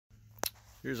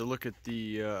Here's a look at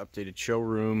the updated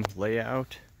showroom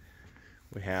layout.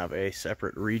 We have a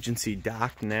separate Regency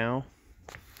dock now.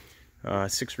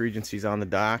 6 Regencies on the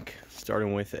dock,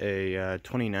 starting with a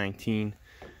 2019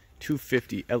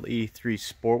 250 LE3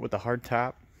 Sport with a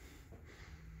hardtop.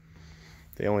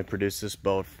 They only produced this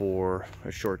boat for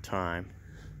a short time.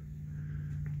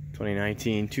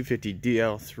 2019 250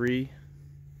 DL3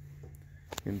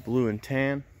 in blue and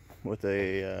tan with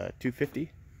a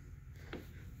 250.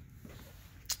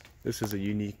 This is a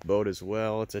unique boat as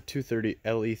well. It's a 230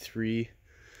 LE3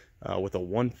 with a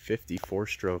 150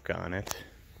 4-stroke on it.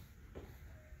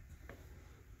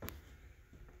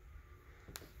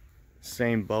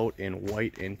 Same boat in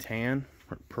white and tan,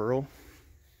 or pearl.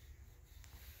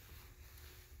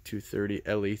 230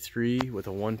 LE3 with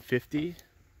a 150.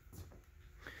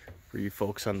 For you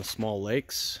folks on the small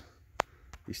lakes,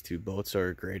 these two boats are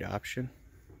a great option.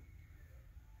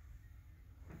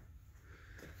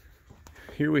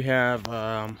 Here we have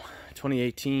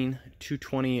 2018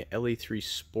 220 LE3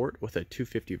 Sport with a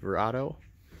 250 Verado.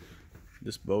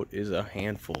 This boat is a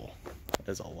handful. That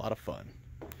is a lot of fun.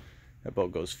 That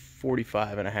boat goes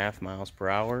 45.5 miles per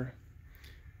hour.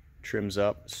 Trims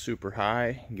up super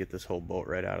high. You get this whole boat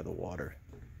right out of the water.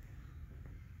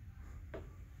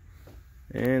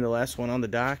 And the last one on the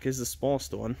dock is the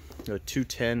smallest one, a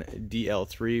 210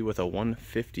 DL3 with a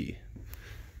 150.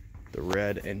 The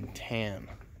red and tan.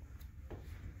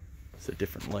 It's a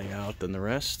different layout than the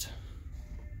rest.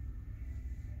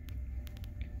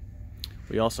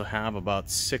 We also have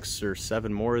about 6 or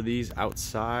 7 more of these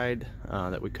outside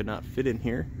that we could not fit in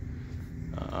here.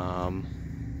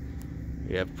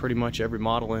 We have pretty much every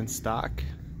model in stock,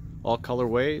 all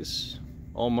colorways,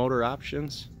 all motor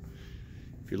options.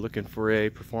 If you're looking for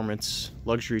a performance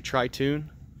luxury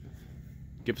tri-tune,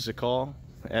 give us a call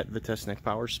at Vetesnik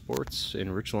Power Sports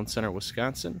in Richland Center,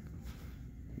 Wisconsin.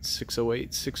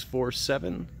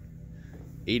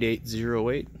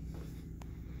 608-647-8808,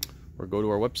 or go to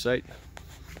our website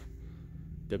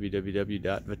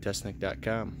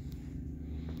www.vetesnik.com.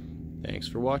 Thanks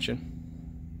for watching.